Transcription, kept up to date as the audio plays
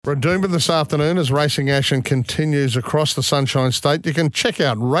We're at Doomben this afternoon as racing action continues across the Sunshine State. You can check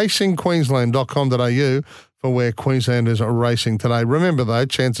out racingqueensland.com.au for where Queensland is racing today. Remember, though,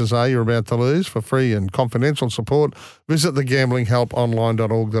 chances are you're about to lose. For free and confidential support, visit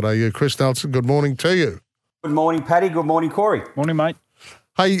thegamblinghelponline.org.au. Chris Nelson, good morning to you. Good morning, Paddy. Good morning, Corey. Morning, mate.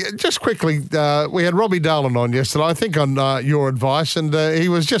 Hey, just quickly, we had Robbie Darlin on yesterday, I think on your advice, and he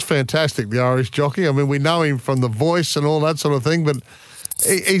was just fantastic, the Irish jockey. I mean, we know him from the voice and all that sort of thing, but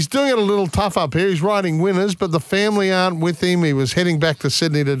he's doing it a little tough up here. He's riding winners, but the family aren't with him. He was heading back to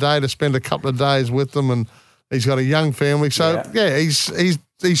Sydney today to spend a couple of days with them, and he's got a young family. So,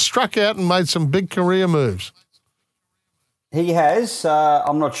 he's struck out and made some big career moves. He has.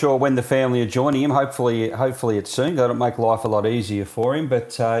 I'm not sure when the family are joining him. Hopefully it's soon. That'll make life a lot easier for him.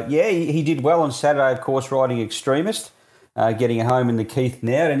 But, he did well on Saturday, of course, riding Extremist, getting home in the Keith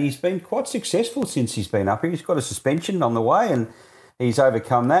Nout, and he's been quite successful since he's been up here. He's got a suspension on the way, and he's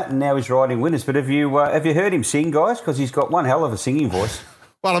overcome that, and now he's riding winners. But have you heard him sing, guys? Because he's got one hell of a singing voice.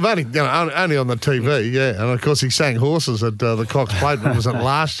 Well, I've only on the TV, yeah. And, of course, he sang horses at the Cox Plate, but was it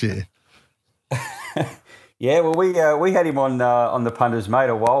last year? Yeah, well, we had him on the Punters Mate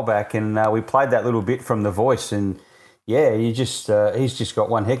a while back, and we played that little bit from the voice, and he's just got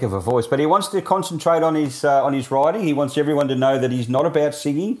one heck of a voice. But he wants to concentrate on his riding. He wants everyone to know that he's not about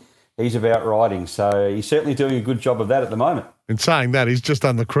singing, he's about riding. So he's certainly doing a good job of that at the moment. In saying that, he's just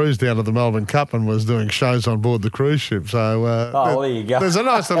done the cruise down to the Melbourne Cup and was doing shows on board the cruise ship. So there you go. There's a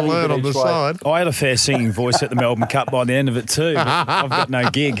nice little learn on the side. I had a fair singing voice at the Melbourne Cup by the end of it too, but I've got no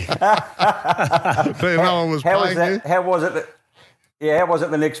gig. No one was paying you. How was it? How was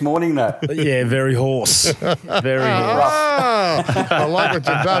it the next morning, though? Yeah, very hoarse. Very hoarse. I like what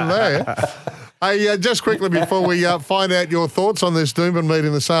you've done there. Hey, just quickly before we find out your thoughts on this Doomben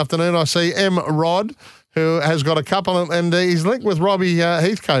meeting this afternoon, I see M. Rod, who has got a couple, and he's linked with Robbie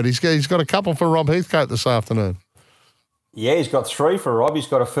Heathcote. He's got a couple for Rob Heathcote this afternoon. Yeah, he's got three for Rob. He's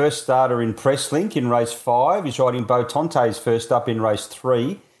got a first starter in Presslink in race 5. He's riding Bo Tonte's first up in race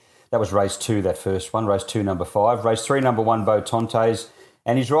 3. That was race 2, that first one. Race 2, number 5. Race 3, number 1, Bo Tonte's.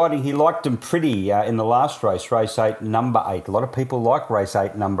 And he's riding, he liked them pretty in the last race, race 8, number 8. A lot of people like race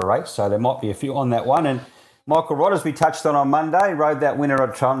 8, number 8, so there might be a few on that one. And Michael Rod, as we touched on Monday, rode that winner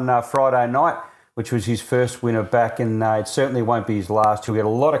on Friday night, which was his first winner back, and it certainly won't be his last. He'll get a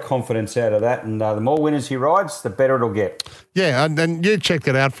lot of confidence out of that, and the more winners he rides, the better it'll get. Yeah, and you checked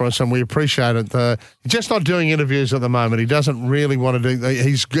it out for us, and we appreciate it. He's just not doing interviews at the moment. He doesn't really want to do.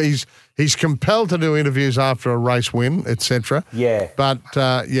 He's compelled to do interviews after a race win, etc. Yeah, but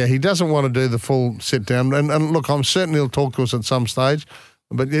he doesn't want to do the full sit down. And look, I'm certain he'll talk to us at some stage.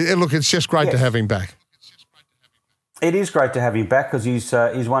 But look, it's just great to have him back. It is great to have him back because he's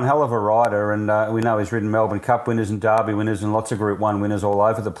one hell of a rider, and we know he's ridden Melbourne Cup winners and Derby winners and lots of Group 1 winners all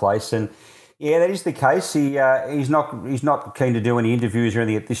over the place. And yeah, that is the case. He's not keen to do any interviews or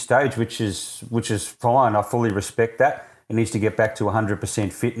anything at this stage, which is fine. I fully respect that. He needs to get back to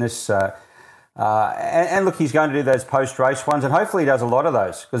 100% fitness. And look, he's going to do those post-race ones, and hopefully he does a lot of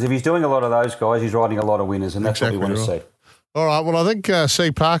those, because if he's doing a lot of those, guys, he's riding a lot of winners, and that's exactly what we want to see. All right, well, I think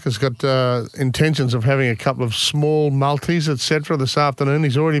C. Parker's got intentions of having a couple of small multis, etc. this afternoon.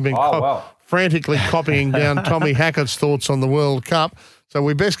 He's already been frantically copying down Tommy Hackett's thoughts on the World Cup. So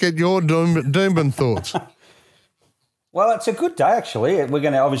we best get your Doomben thoughts. Well, it's a good day, actually. We're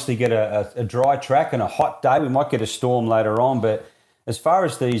going to obviously get a dry track and a hot day. We might get a storm later on, but as far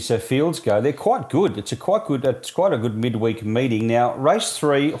as these fields go, they're quite good. It's quite a good midweek meeting. Now, race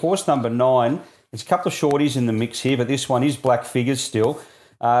 3, horse number 9, there's a couple of shorties in the mix here, but this one is Black Figures still.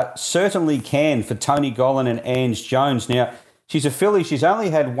 Certainly Can for Tony Gollan and Ange Jones. Now, she's a filly. She's only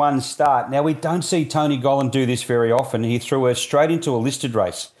had one start. Now, we don't see Tony Gollan do this very often. He threw her straight into a listed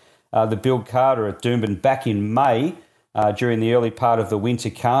race, the Bill Carter at Doomben back in May during the early part of the Winter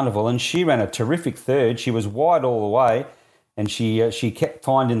Carnival, and she ran a terrific third. She was wide all the way, and she kept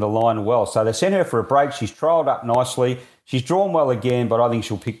finding the line well. So they sent her for a break. She's trialled up nicely. She's drawn well again, but I think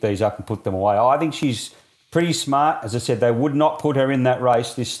she'll pick these up and put them away. I think she's pretty smart. As I said, they would not put her in that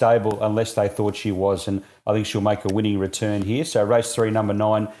race, this stable, unless they thought she was, and I think she'll make a winning return here. So race 3, number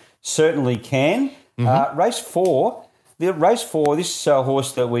 9, Certainly Can. Race 4, this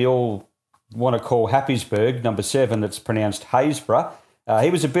horse that we all want to call Happysburg, number 7, that's pronounced Haysborough. He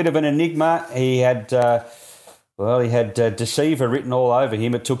was a bit of an enigma. He had Deceiver written all over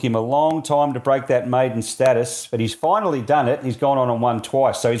him. It took him a long time to break that maiden status, but he's finally done it. He's gone on and won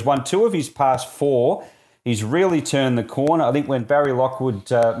twice. So he's won 2 of his past 4. He's really turned the corner. I think when Barry Lockwood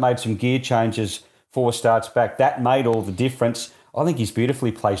made some gear changes 4 starts back, that made all the difference. I think he's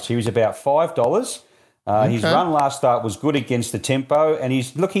beautifully placed here. He's about $5. His run last start was good against the tempo, and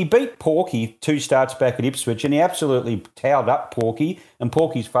he beat Porky 2 starts back at Ipswich, and he absolutely towed up Porky, and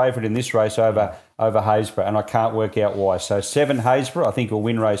Porky's favourite in this race over Haysborough, and I can't work out why. So 7 Haysborough, I think, will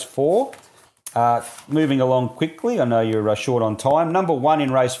win race 4. Moving along quickly, I know you're short on time. Number 1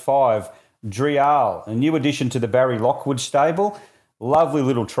 in race 5, Drial, a new addition to the Barry Lockwood stable. Lovely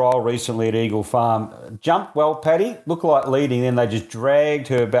little trial recently at Eagle Farm. Jumped well, Paddy, looked like leading, then they just dragged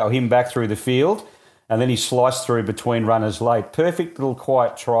him back through the field, and then he sliced through between runners late. Perfect little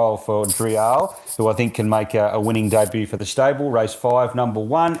quiet trial for Drial, who I think can make a winning debut for the stable. Race 5, number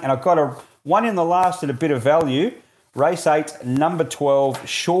 1. And I've got a 1 in the last at a bit of value. Race 8, number 12,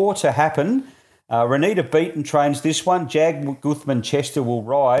 Sure to Happen. Renita Beaton trains this one. Jag Guthman Chester will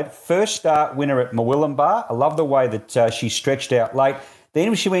ride. First start winner at Murwillumbah. I love the way that she stretched out late.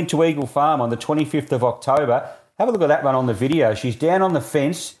 Then she went to Eagle Farm on the 25th of October. Have a look at that one on the video. She's down on the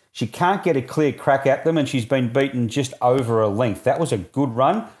fence. She can't get a clear crack at them, and she's been beaten just over a length. That was a good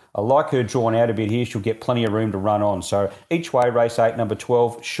run. I like her drawn out a bit here. She'll get plenty of room to run on. So each way, race 8, number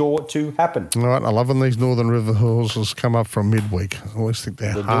 12, Sure to Happen. All right, I love when these Northern River horses come up from midweek. I always think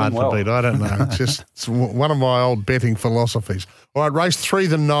they're hard to beat. I don't know. It's one of my old betting philosophies. All right, race 3,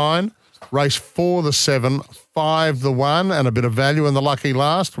 the 9. Race 4, the 7. 5, the 1. And a bit of value in the lucky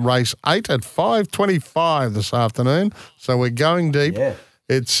last. Race 8 at 5.25 this afternoon. So we're going deep. Yeah.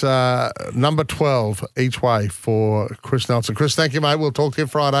 It's number 12 each way for Chris Nelson. Chris, thank you, mate. We'll talk to you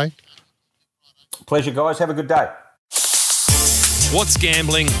Friday. Pleasure, guys. Have a good day. What's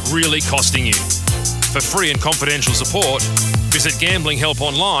gambling really costing you? For free and confidential support, visit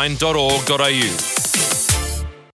gamblinghelponline.org.au.